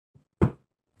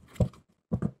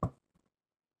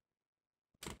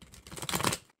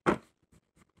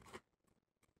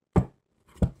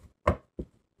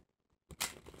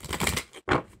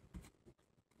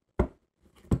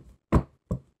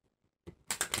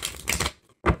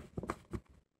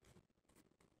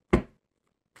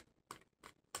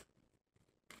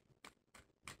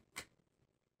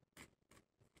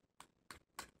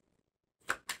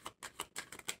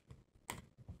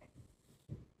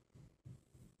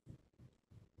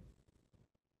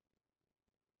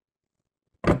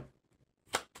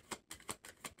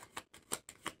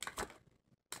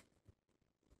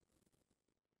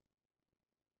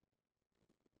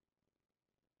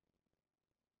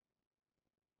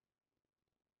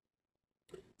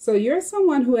So you're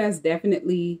someone who has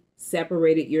definitely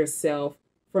separated yourself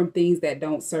from things that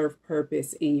don't serve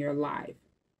purpose in your life.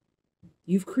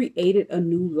 You've created a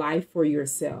new life for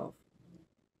yourself.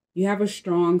 You have a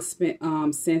strong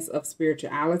sense of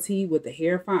spirituality with the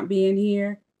Hierophant being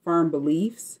here, firm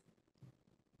beliefs.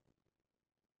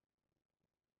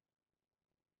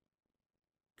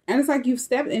 And it's like you've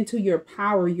stepped into your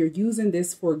power. You're using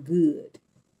this for good.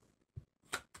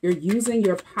 You're using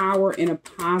your power in a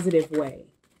positive way.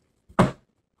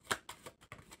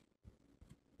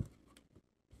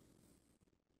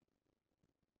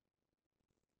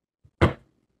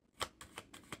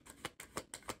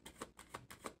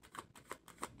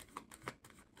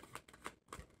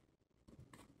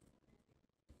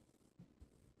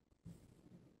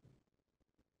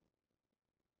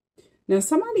 Now,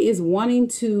 somebody is wanting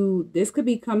to, this could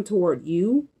be come toward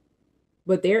you,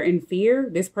 but they're in fear.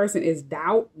 This person is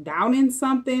doubting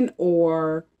something,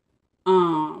 or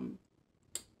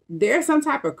there's some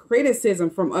type of criticism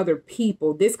from other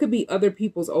people. This could be other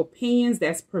people's opinions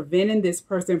that's preventing this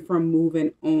person from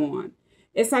moving on.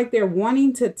 It's like they're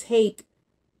wanting to take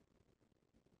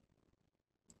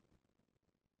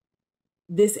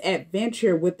this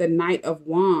adventure with the Knight of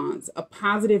Wands, a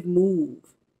positive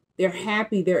move. They're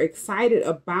happy, they're excited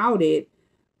about it,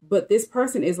 but this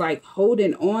person is like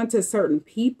holding on to certain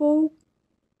people,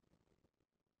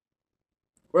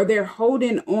 or they're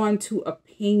holding on to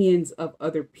opinions of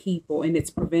other people, and it's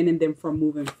preventing them from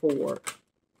moving forward.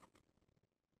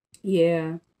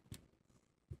 Yeah.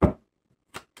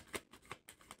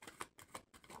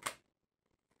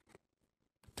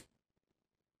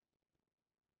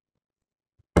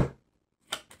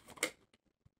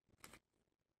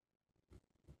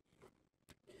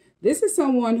 This is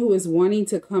someone who is wanting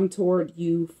to come toward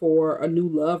you for a new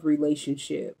love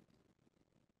relationship.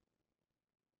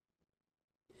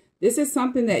 This is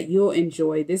something that you'll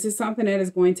enjoy. This is something that is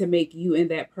going to make you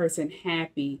and that person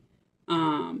happy.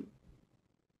 But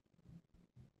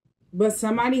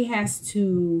somebody has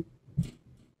to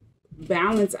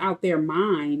balance out their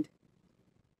mind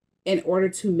in order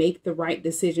to make the right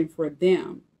decision for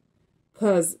them.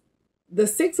 Because the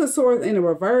Six of Swords in the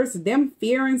reverse, them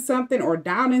fearing something or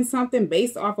doubting something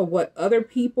based off of what other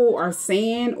people are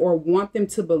saying or want them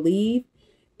to believe,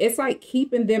 it's like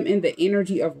keeping them in the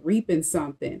energy of reaping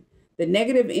something. The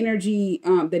negative energy,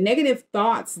 the negative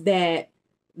thoughts that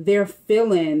they're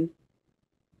feeling,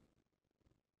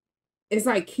 it's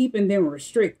like keeping them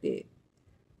restricted.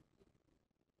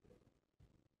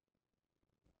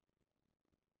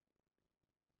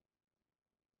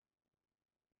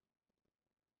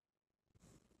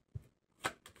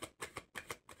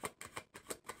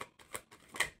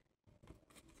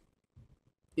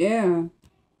 Yeah.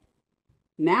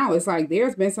 Now it's like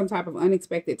there's been some type of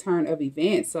unexpected turn of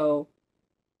events. So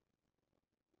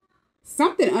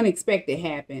something unexpected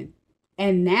happened.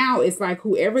 And now it's like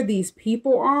whoever these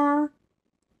people are,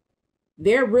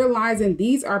 they're realizing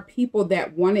these are people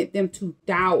that wanted them to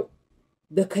doubt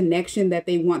the connection that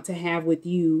they want to have with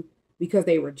you because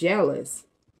they were jealous.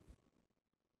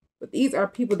 But these are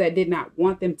people that did not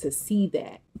want them to see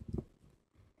that.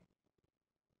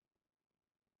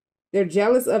 They're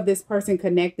jealous of this person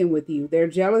connecting with you. They're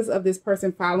jealous of this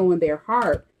person following their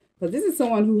heart. Because this is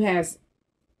someone who has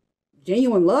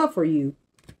genuine love for you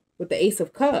with the Ace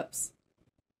of Cups.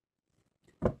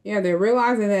 Yeah, they're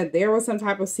realizing that there was some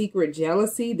type of secret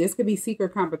jealousy. This could be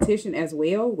secret competition as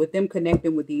well with them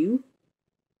connecting with you.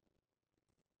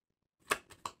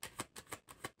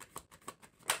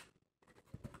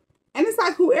 And it's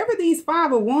like whoever these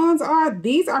Five of Wands are,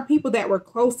 these are people that were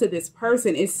close to this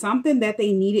person. It's something that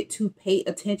they needed to pay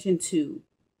attention to.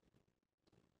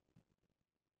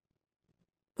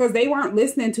 Because they weren't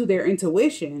listening to their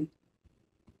intuition.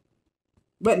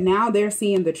 But now they're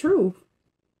seeing the truth.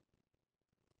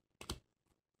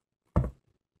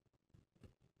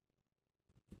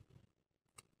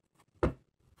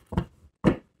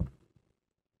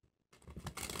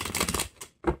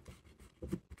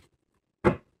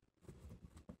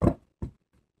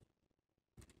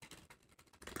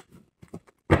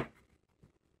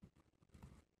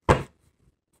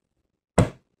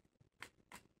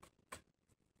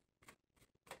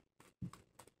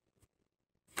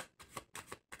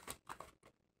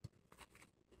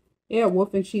 Yeah,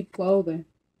 wolf in sheep clothing.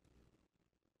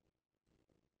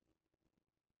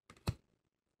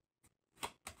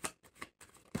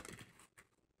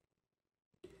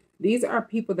 These are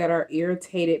people that are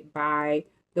irritated by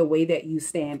the way that you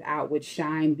stand out, with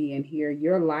shine being here.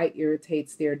 Your light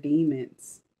irritates their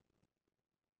demons.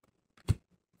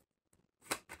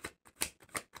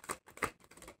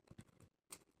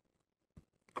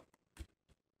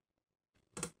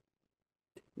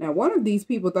 Now, one of these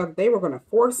people thought they were going to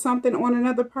force something on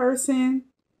another person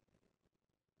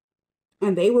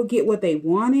and they would get what they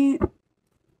wanted.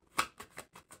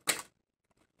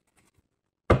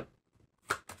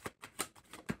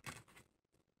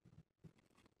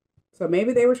 So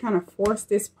maybe they were trying to force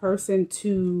this person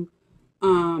to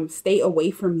stay away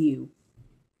from you,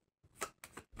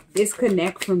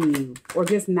 disconnect from you, or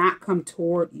just not come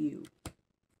toward you.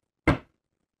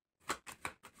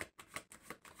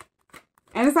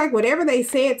 And it's like whatever they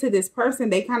said to this person,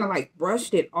 they kind of like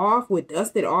brushed it off with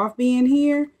dusted off being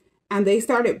here. And they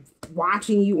started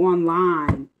watching you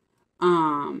online.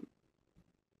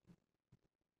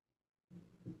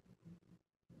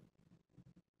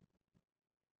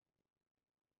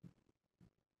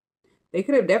 They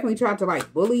could have definitely tried to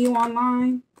like bully you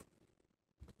online.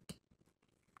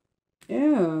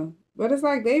 Yeah. But it's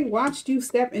like they've watched you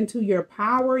step into your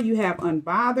power. You have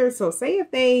unbothered. So say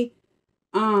if they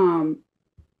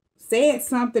said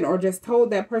something or just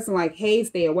told that person like, hey,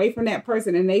 stay away from that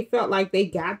person, and they felt like they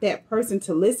got that person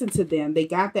to listen to them, they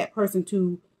got that person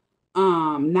to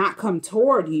not come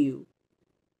toward you.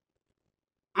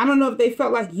 I don't know if they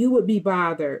felt like you would be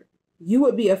bothered, you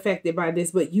would be affected by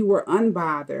this, but you were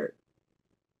unbothered.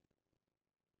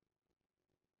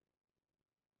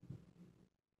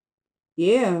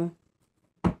 Yeah,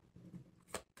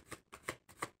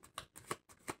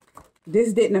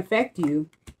 this didn't affect you.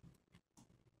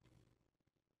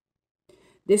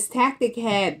 This tactic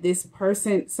had this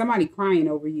person, somebody crying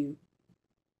over you.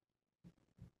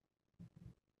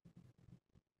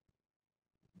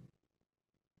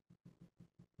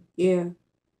 Yeah.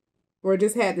 Or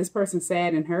just had this person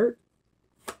sad and hurt.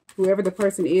 Whoever the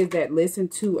person is that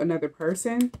listened to another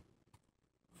person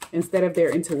instead of their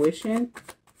intuition.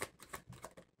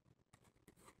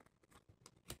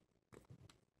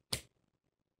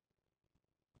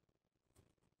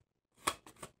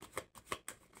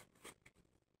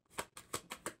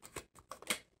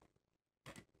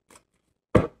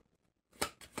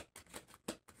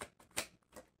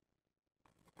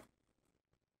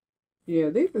 Yeah,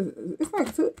 it's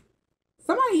like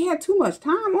somebody had too much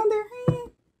time on their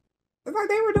hand. It's like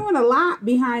they were doing a lot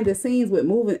behind the scenes with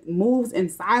moves and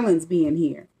silence being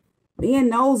here. Being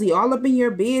nosy, all up in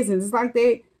your business. It's like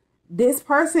this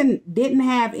person didn't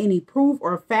have any proof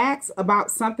or facts about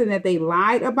something that they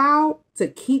lied about to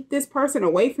keep this person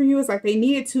away from you. It's like they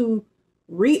needed to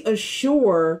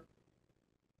reassure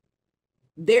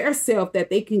their self that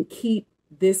they can keep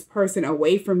this person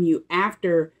away from you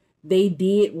after they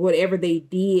did whatever they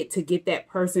did to get that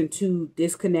person to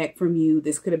disconnect from you.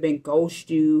 This could have been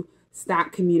ghost you,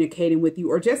 stop communicating with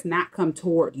you, or just not come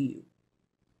toward you.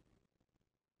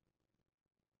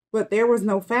 But there was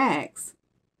no facts.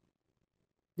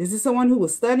 This is someone who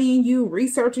was studying you,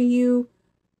 researching you.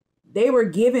 They were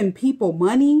giving people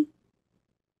money.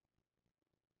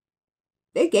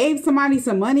 They gave somebody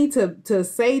some money to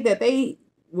say that they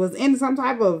was in some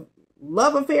type of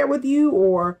love affair with you,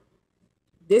 or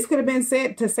this could have been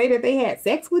said to say that they had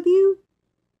sex with you.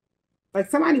 Like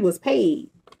somebody was paid.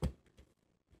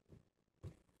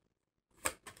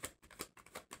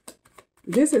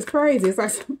 This is crazy. It's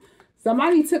like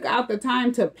somebody took out the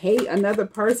time to pay another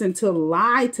person to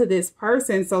lie to this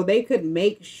person so they could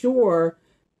make sure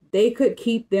they could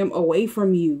keep them away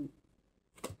from you.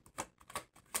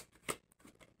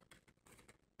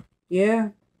 Yeah.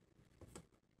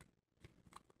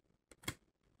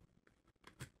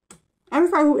 I'm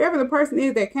just like, whoever the person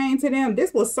is that came to them,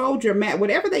 this was so dramatic.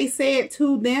 Whatever they said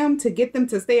to them to get them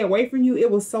to stay away from you, it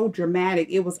was so dramatic.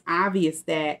 It was obvious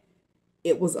that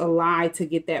it was a lie to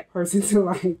get that person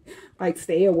to like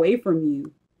stay away from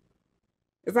you.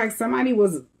 It's like somebody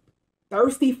was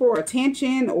thirsty for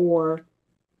attention or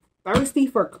thirsty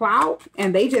for clout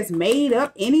and they just made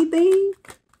up anything.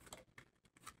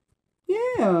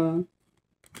 Yeah.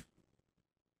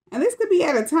 And this could be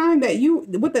at a time that you,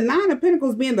 with the Nine of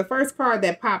Pentacles being the first card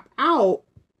that popped out,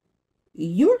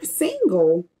 you're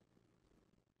single.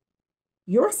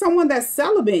 You're someone that's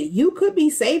celibate. You could be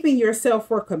saving yourself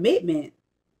for commitment.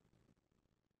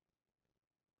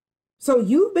 So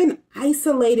you've been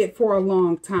isolated for a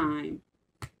long time.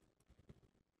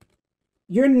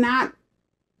 You're not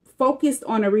focused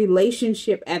on a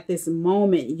relationship at this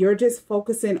moment. You're just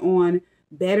focusing on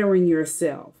bettering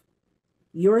yourself,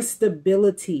 your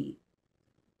stability,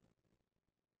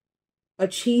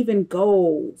 achieving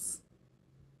goals.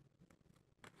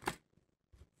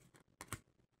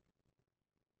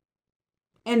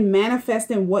 And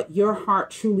manifesting what your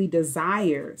heart truly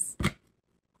desires.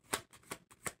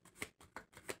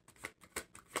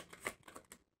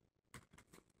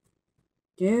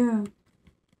 Yeah.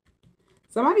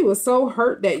 Somebody was so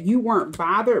hurt that you weren't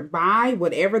bothered by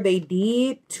whatever they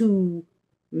did to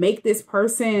make this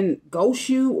person ghost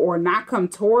you or not come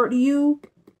toward you,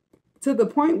 to the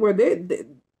point where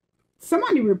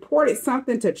somebody reported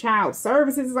something to child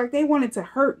services. It's like they wanted to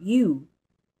hurt you.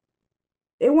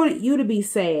 They wanted you to be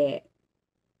sad.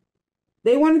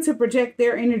 They wanted to project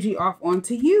their energy off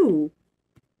onto you.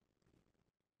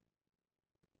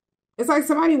 It's like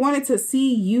somebody wanted to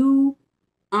see you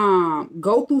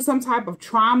go through some type of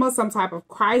trauma, some type of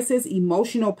crisis,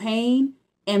 emotional pain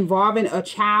involving a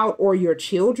child or your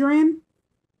children.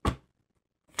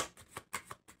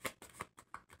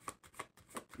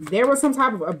 There was some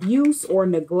type of abuse or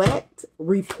neglect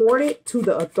reported to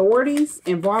the authorities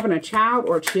involving a child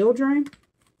or children.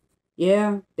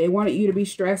 Yeah, they wanted you to be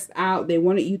stressed out. They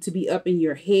wanted you to be up in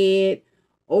your head,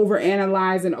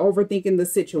 overanalyzing, overthinking the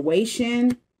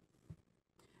situation.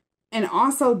 And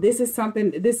also, this is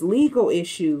something, this legal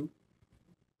issue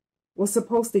was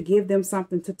supposed to give them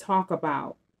something to talk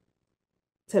about,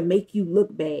 to make you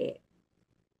look bad.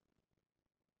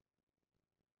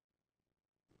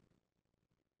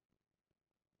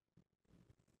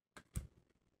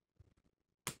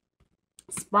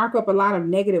 Spark up a lot of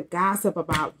negative gossip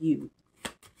about you.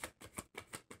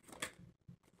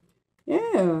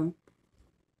 Yeah.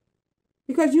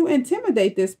 Because you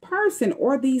intimidate this person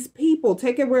or these people.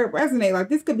 Take it where it resonates. Like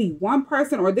this could be one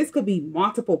person or this could be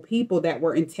multiple people that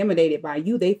were intimidated by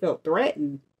you. They felt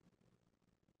threatened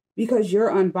because you're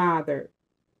unbothered.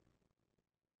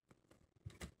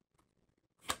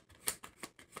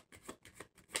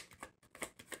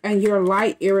 And your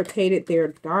light irritated their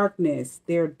darkness,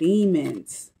 their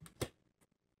demons.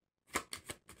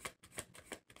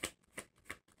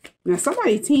 Now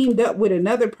somebody teamed up with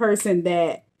another person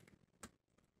that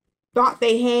thought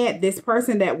they had this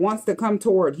person that wants to come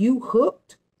toward you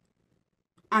hooked,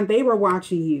 and they were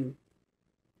watching you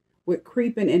with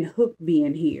creeping and hook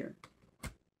being here.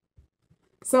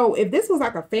 So if this was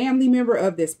like a family member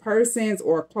of this person's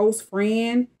or a close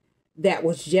friend that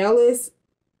was jealous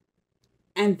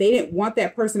and they didn't want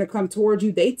that person to come toward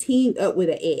you, they teamed up with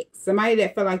an ex, somebody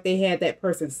that felt like they had that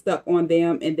person stuck on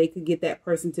them and they could get that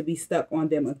person to be stuck on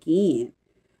them again.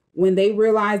 When they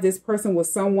realized this person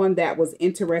was someone that was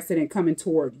interested in coming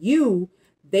toward you,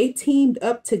 they teamed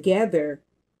up together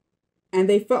and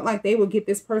they felt like they would get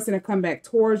this person to come back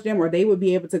towards them, or they would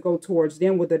be able to go towards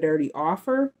them with a dirty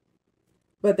offer.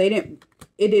 But they didn't,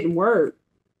 it didn't work.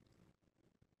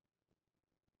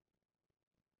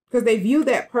 Because they view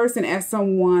that person as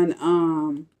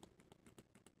someone,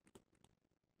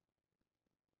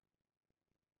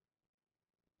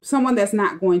 someone that's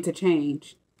not going to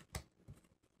change.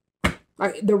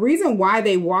 Like the reason why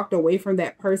they walked away from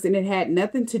that person, it had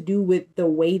nothing to do with the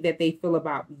way that they feel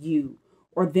about you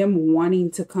or them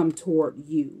wanting to come toward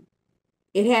you.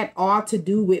 It had all to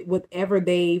do with whatever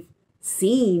they've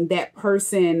seen that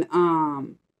person,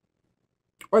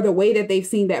 or the way that they've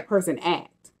seen that person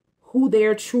act, who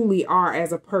they truly are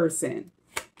as a person.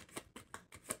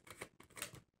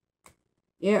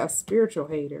 Yeah, a spiritual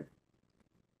hater.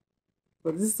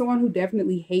 But this is someone who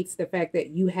definitely hates the fact that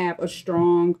you have a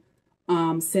strong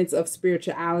sense of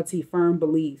spirituality, firm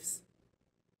beliefs.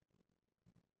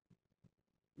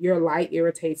 Your light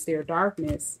irritates their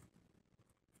darkness.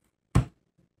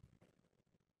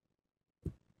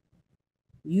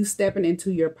 You stepping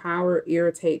into your power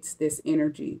irritates this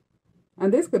energy.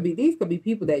 And these could be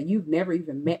people that you've never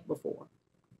even met before.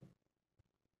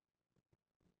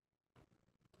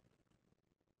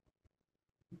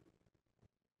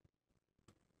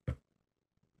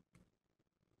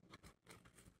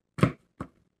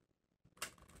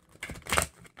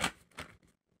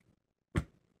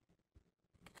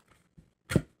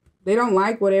 They don't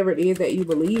like whatever it is that you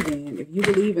believe in. If you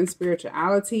believe in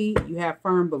spirituality, you have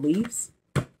firm beliefs,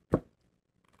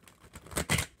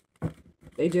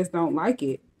 they just don't like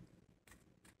it.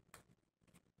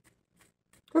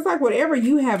 Because like whatever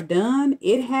you have done,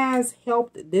 it has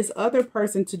helped this other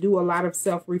person to do a lot of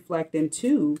self-reflecting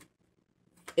too.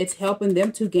 It's helping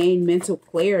them to gain mental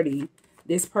clarity.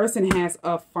 This person has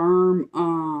a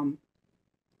firm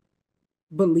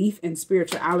belief in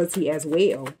spirituality as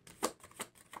well.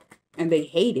 And they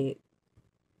hate it.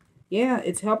 Yeah,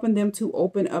 it's helping them to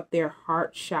open up their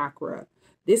heart chakra.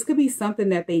 This could be something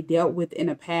that they dealt with in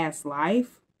a past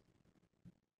life.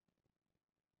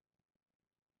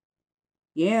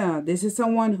 Yeah, this is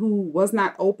someone who was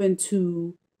not open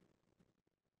to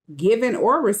giving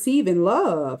or receiving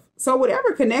love. So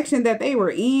whatever connection that they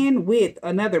were in with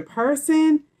another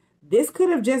person, this could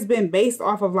have just been based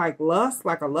off of like lust,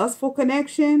 like a lustful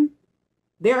connection.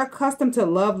 They're accustomed to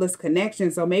loveless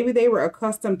connections. So maybe they were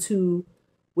accustomed to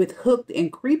with hooked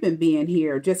and creeping being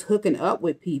here, just hooking up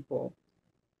with people.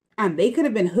 And they could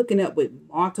have been hooking up with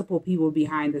multiple people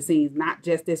behind the scenes, not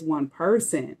just this one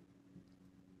person.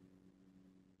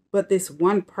 But this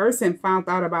one person found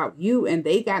out about you and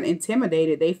they got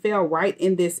intimidated. They fell right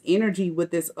in this energy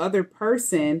with this other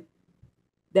person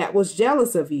that was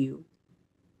jealous of you.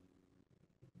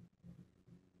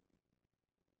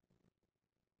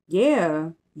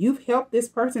 Yeah, you've helped this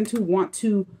person to want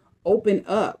to open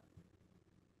up,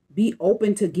 be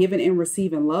open to giving and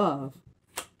receiving love.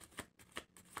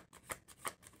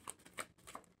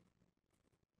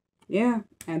 Yeah,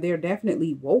 and they're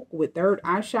definitely woke with third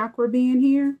eye chakra being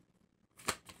here.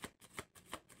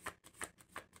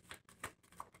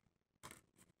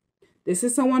 This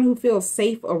is someone who feels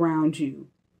safe around you.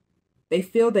 They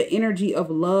feel the energy of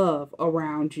love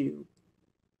around you.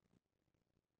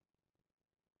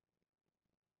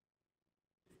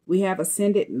 We have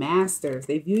ascended masters.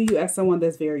 They view you as someone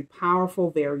that's very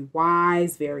powerful, very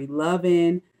wise, very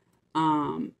loving.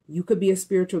 You could be a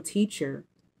spiritual teacher.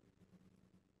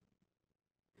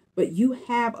 But you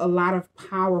have a lot of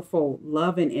powerful,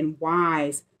 loving, and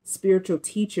wise spiritual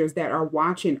teachers that are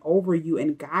watching over you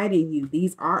and guiding you.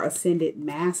 These are ascended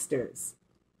masters.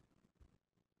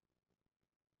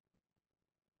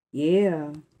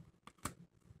 Yeah.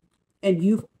 And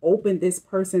you've opened this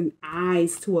person's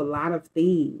eyes to a lot of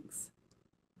things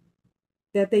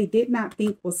that they did not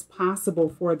think was possible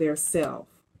for their self.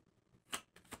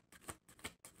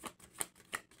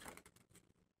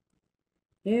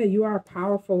 Yeah, you are a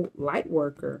powerful light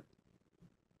worker.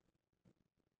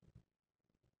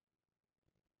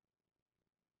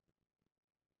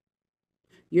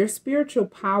 Your spiritual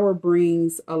power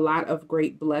brings a lot of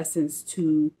great blessings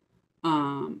to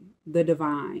the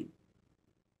divine.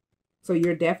 So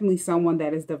you're definitely someone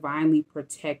that is divinely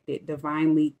protected,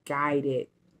 divinely guided.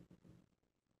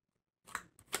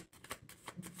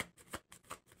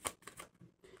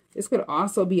 This could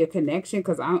also be a connection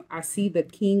because I see the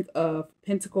King of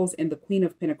Pentacles and the Queen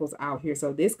of Pentacles out here.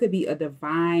 So this could be a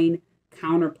divine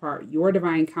counterpart, your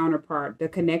divine counterpart. The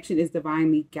connection is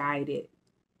divinely guided.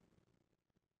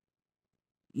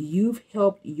 You've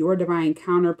helped your divine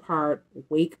counterpart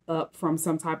wake up from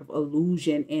some type of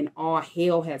illusion and all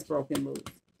hell has broken loose.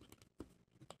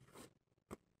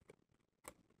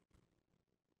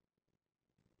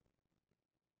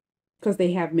 Because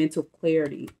they have mental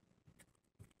clarity.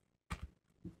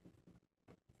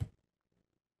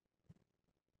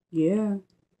 Yeah.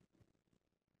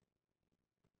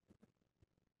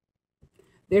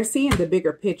 They're seeing the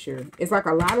bigger picture. It's like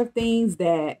a lot of things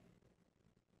that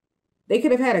they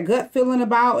could have had a gut feeling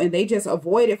about and they just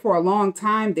avoided for a long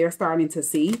time. They're starting to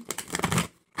see.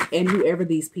 And whoever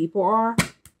these people are.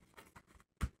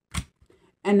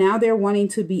 And now they're wanting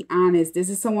to be honest. This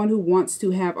is someone who wants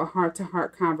to have a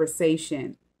heart-to-heart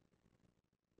conversation.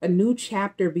 A new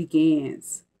chapter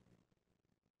begins.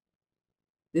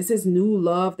 This is new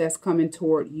love that's coming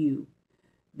toward you.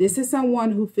 This is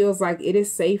someone who feels like it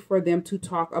is safe for them to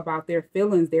talk about their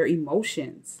feelings, their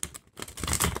emotions.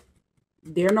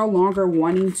 They're no longer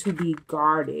wanting to be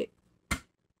guarded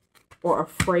or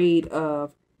afraid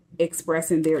of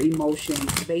expressing their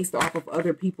emotions based off of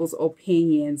other people's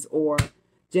opinions or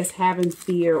just having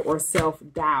fear or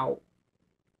self-doubt.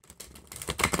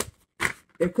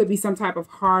 There could be some type of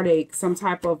heartache, some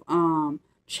type of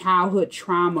childhood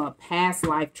trauma, past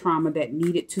life trauma that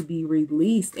needed to be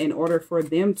released in order for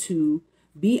them to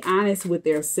be honest with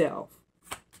their self.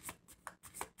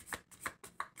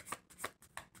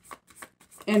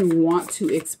 And want to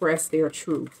express their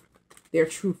true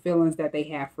feelings that they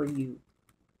have for you.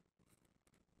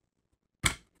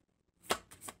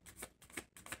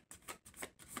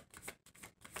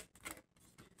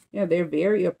 Yeah, they're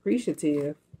very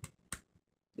appreciative.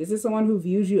 This is someone who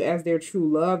views you as their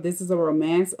true love. This is a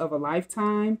romance of a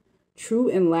lifetime. True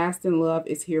and lasting love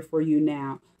is here for you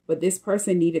now. But this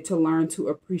person needed to learn to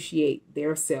appreciate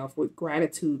their self with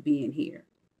gratitude being here,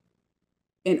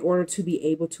 in order to be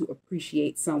able to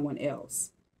appreciate someone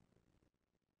else.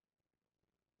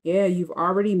 Yeah, you've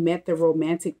already met the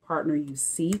romantic partner you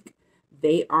seek.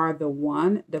 They are the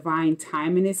one. Divine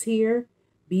timing is here.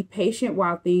 Be patient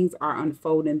while things are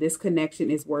unfolding. This connection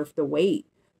is worth the wait.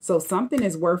 So something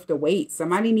is worth the wait.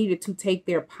 Somebody needed to take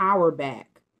their power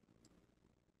back.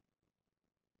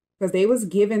 Because they was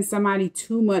giving somebody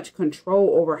too much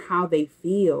control over how they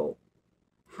feel,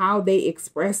 how they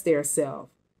express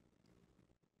themselves,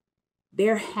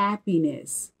 their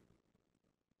happiness.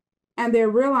 And they're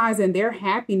realizing their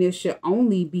happiness should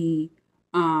only be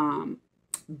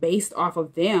based off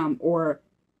of them, or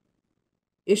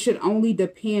it should only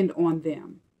depend on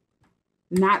them.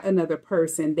 not another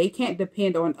person. They can't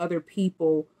depend on other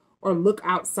people or look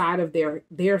outside of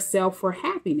their self for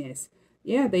happiness.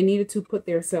 Yeah, they needed to put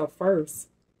their self first.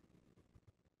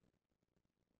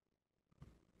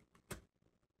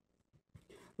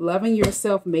 Loving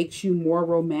yourself makes you more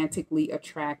romantically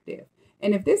attractive.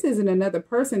 And if this isn't another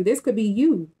person, this could be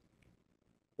you.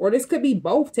 Or this could be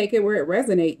both. Take it where it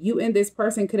resonates. You and this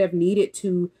person could have needed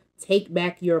to take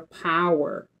back your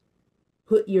power.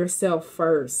 Put yourself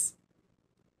first.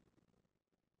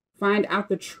 Find out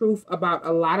the truth about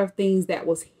a lot of things that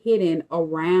was hidden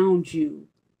around you.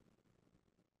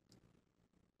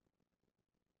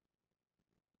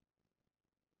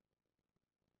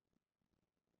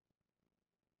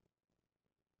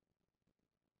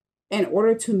 In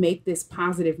order to make this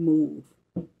positive move.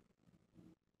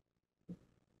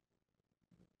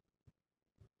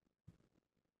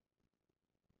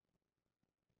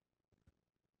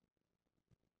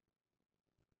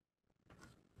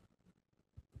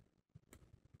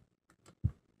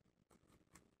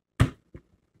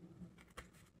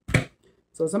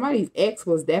 So somebody's ex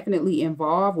was definitely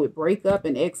involved with breakup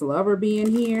and ex-lover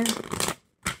being here.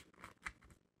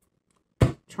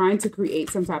 Trying to create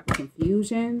some type of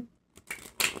confusion.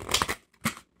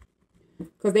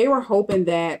 Because they were hoping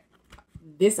that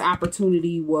this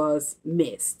opportunity was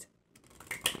missed.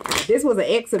 If this was an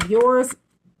ex of yours,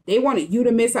 they wanted you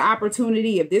to miss an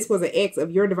opportunity. If this was an ex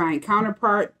of your divine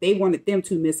counterpart, they wanted them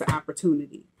to miss an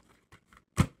opportunity.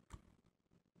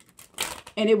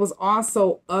 And it was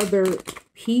also other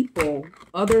people,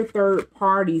 other third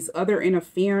parties, other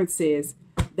interferences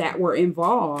that were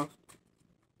involved.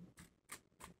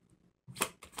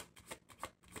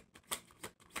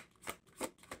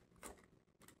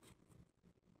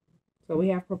 So we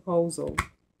have proposal.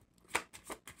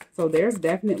 So there's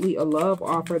definitely a love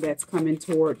offer that's coming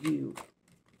toward you.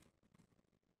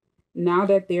 Now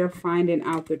that they're finding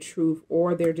out the truth,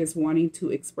 or they're just wanting to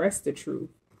express the truth.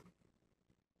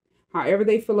 However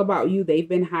they feel about you, they've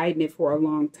been hiding it for a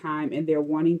long time, and they're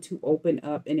wanting to open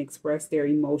up and express their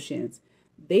emotions.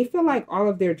 They feel like all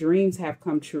of their dreams have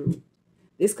come true.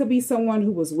 This could be someone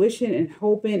who was wishing and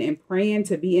hoping and praying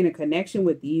to be in a connection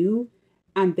with you,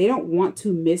 and they don't want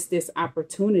to miss this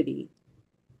opportunity.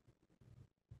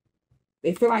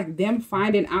 They feel like them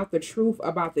finding out the truth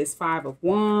about this Five of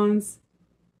Wands,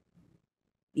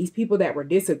 these people that were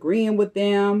disagreeing with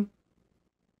them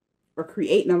or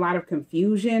creating a lot of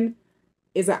confusion,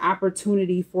 is an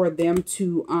opportunity for them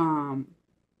to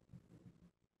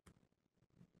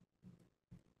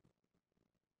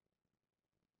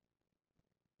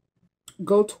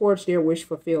go towards their wish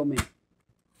fulfillment.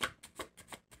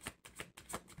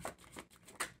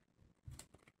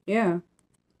 Yeah.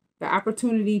 The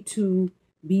opportunity to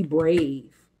be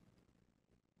brave,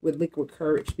 with liquid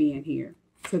courage being here,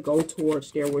 to go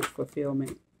towards their wish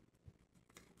fulfillment.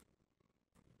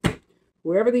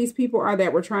 Whoever these people are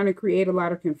that were trying to create a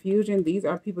lot of confusion, these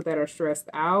are people that are stressed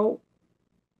out.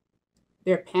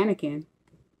 They're panicking.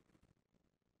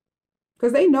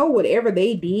 Because they know whatever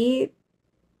they did,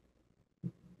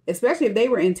 especially if they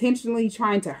were intentionally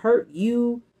trying to hurt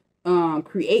you,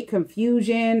 create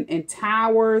confusion and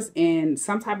towers and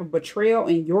some type of betrayal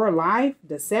in your life,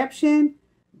 deception,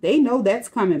 they know that's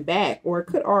coming back, or it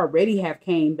could already have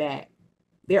came back.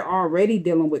 They're already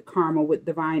dealing with karma, with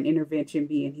divine intervention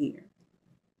being here.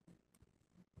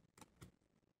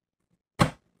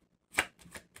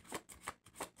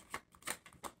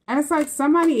 And it's like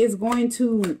somebody is going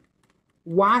to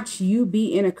watch you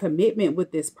be in a commitment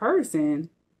with this person.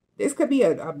 This could be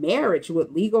a marriage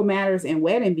with legal matters and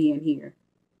wedding being here.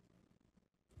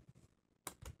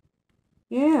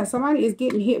 Yeah, somebody is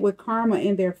getting hit with karma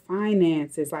in their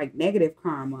finances, like negative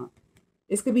karma.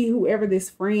 This could be whoever this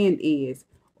friend is.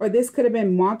 Or this could have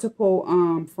been multiple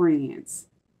friends.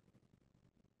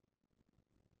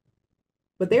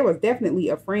 But there was definitely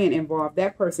a friend involved.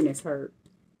 That person is hurt.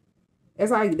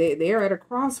 It's like they're at a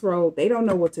crossroad. They don't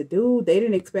know what to do. They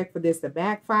didn't expect for this to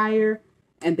backfire.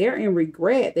 And they're in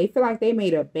regret. They feel like they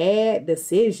made a bad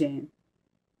decision.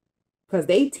 Because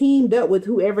they teamed up with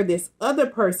whoever this other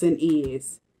person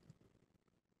is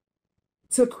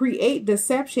to create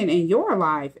deception in your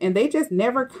life. And they just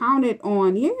never counted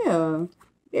on, yeah.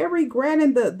 They're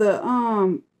regretting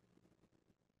the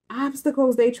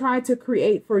obstacles they tried to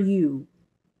create for you.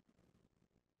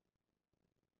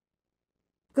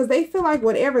 Because they feel like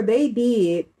whatever they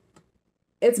did,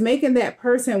 it's making that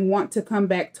person want to come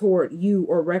back toward you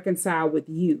or reconcile with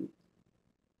you.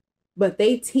 But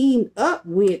they teamed up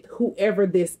with whoever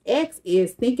this ex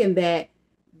is, thinking that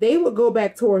they would go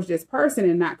back towards this person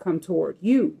and not come toward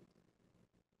you.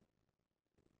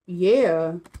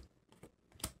 Yeah.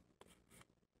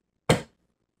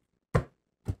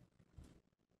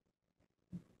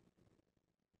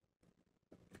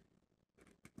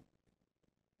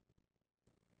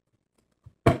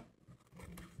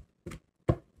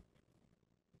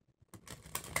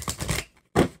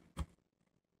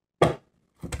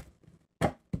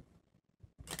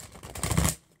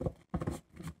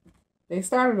 They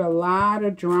started a lot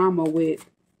of drama with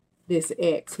this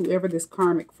ex, whoever this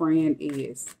karmic friend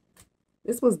is.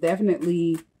 This was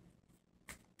definitely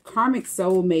karmic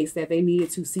soulmates that they needed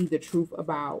to see the truth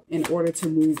about in order to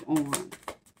move on.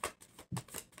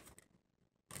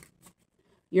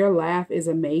 Your laugh is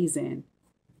amazing.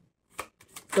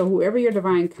 So whoever your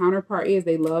divine counterpart is,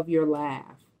 they love your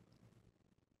laugh.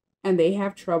 And they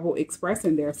have trouble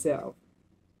expressing themselves.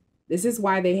 This is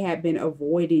why they have been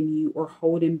avoiding you or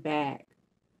holding back.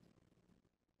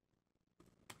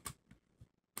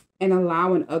 And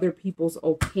allowing other people's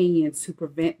opinions to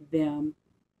prevent them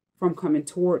from coming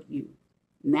toward you.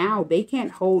 Now they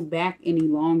can't hold back any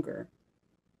longer.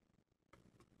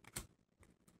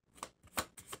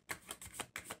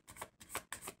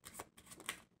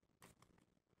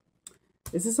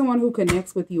 This is someone who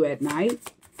connects with you at night.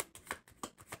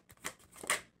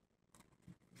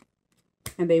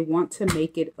 And they want to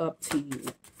make it up to you.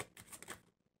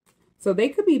 So they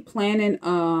could be planning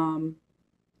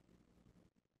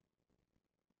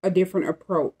a different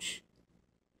approach.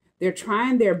 They're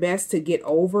trying their best to get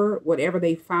over whatever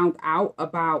they found out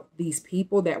about these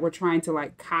people that were trying to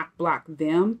like cock block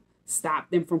them,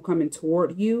 stop them from coming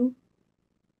toward you.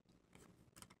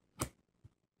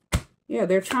 Yeah,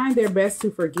 they're trying their best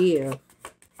to forgive.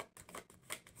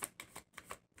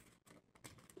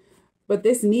 But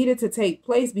this needed to take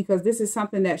place because this is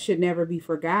something that should never be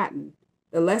forgotten.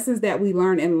 The lessons that we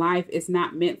learn in life is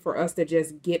not meant for us to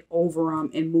just get over them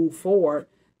and move forward.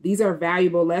 These are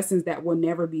valuable lessons that will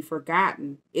never be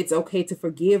forgotten. It's okay to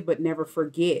forgive, but never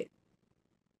forget.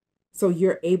 So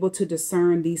you're able to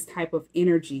discern these type of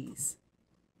energies.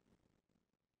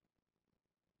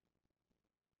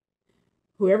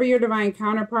 Whoever your divine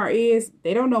counterpart is,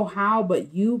 they don't know how,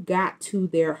 but you got to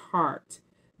their heart.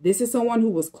 This is someone who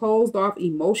was closed off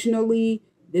emotionally.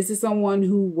 This is someone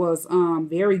who was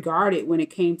very guarded when it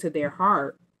came to their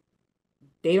heart.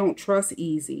 They don't trust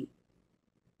easy.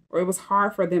 Or it was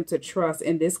hard for them to trust.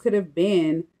 And this could have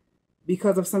been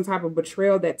because of some type of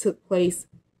betrayal that took place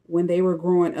when they were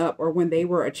growing up or when they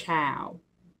were a child.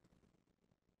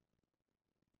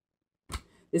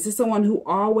 This is someone who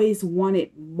always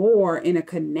wanted more in a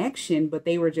connection, but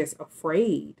they were just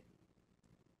afraid.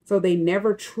 So they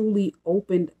never truly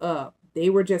opened up. They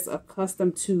were just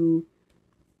accustomed to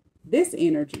this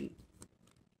energy.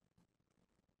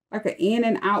 Like an in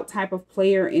and out type of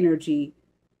player energy.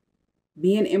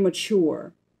 Being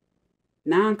immature.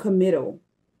 Non-committal.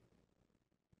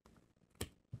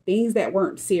 Things that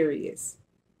weren't serious.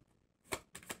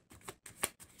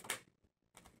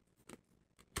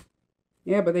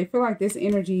 Yeah, but they feel like this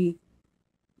energy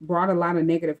brought a lot of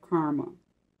negative karma.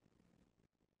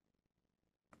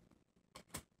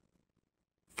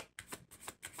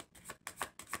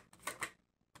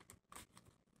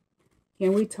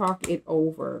 Can we talk it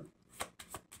over?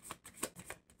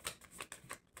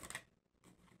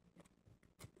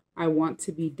 I want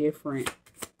to be different.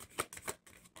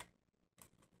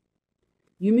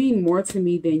 You mean more to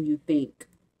me than you think.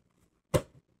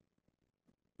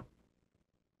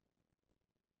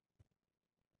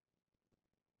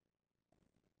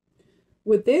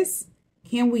 With this,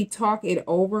 can we talk it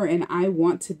over and I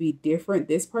want to be different?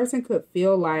 This person could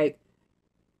feel like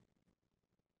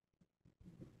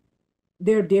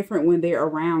they're different when they're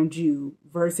around you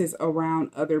versus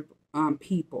around other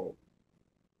people.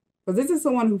 Because this is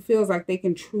someone who feels like they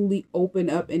can truly open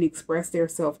up and express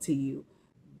themselves to you.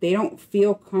 They don't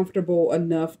feel comfortable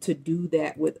enough to do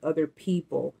that with other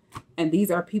people. And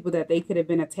these are people that they could have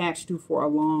been attached to for a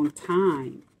long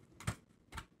time.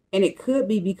 And it could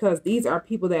be because these are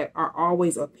people that are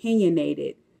always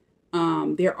opinionated.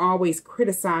 They're always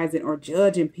criticizing or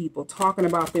judging people, talking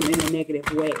about them in a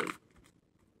negative way.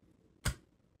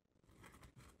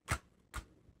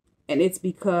 And it's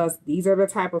because these are the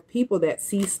type of people that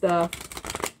see stuff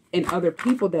in other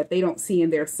people that they don't see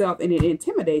in themselves, and it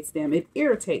intimidates them. It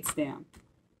irritates them.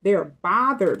 They're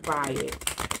bothered by it.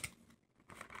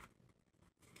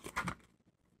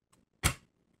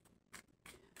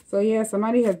 So yeah,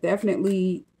 somebody has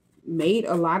definitely made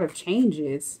a lot of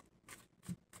changes.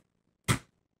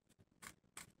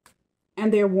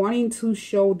 And they're wanting to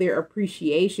show their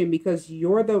appreciation because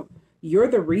you're the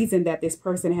reason that this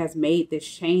person has made this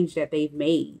change that they've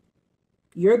made.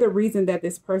 You're the reason that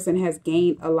this person has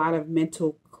gained a lot of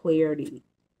mental clarity.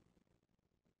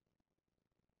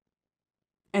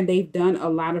 And they've done a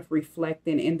lot of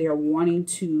reflecting, and they're wanting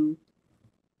to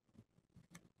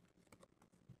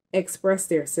express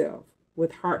themselves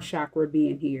with heart chakra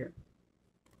being here.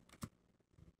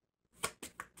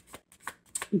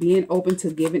 Being open to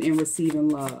giving and receiving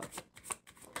love.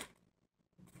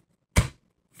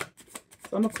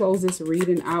 So I'm going to close this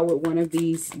reading out with one of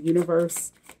these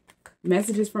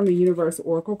messages from the universe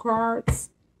oracle cards.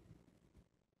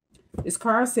 This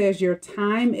card says your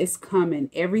time is coming.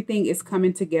 Everything is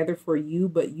coming together for you,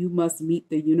 but you must meet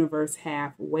the universe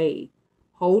halfway.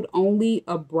 Hold only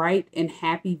a bright and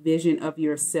happy vision of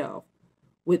yourself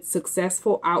with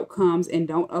successful outcomes, and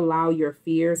don't allow your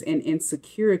fears and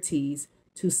insecurities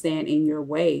to stand in your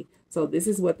way. So this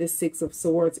is what this Six of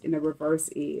Swords in the reverse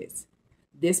is.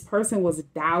 This person was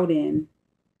doubting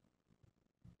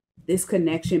this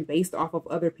connection based off of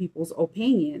other people's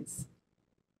opinions.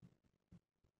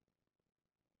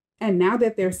 And now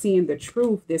that they're seeing the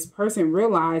truth, this person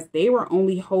realized they were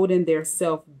only holding their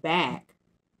self back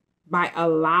by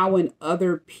allowing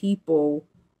other people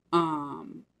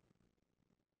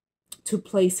to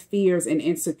place fears and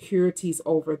insecurities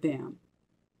over them.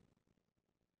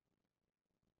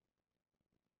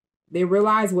 They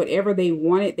realized whatever they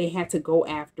wanted, they had to go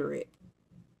after it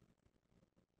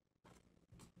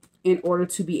in order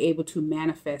to be able to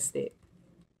manifest it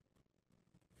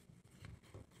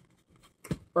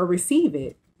or receive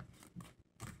it.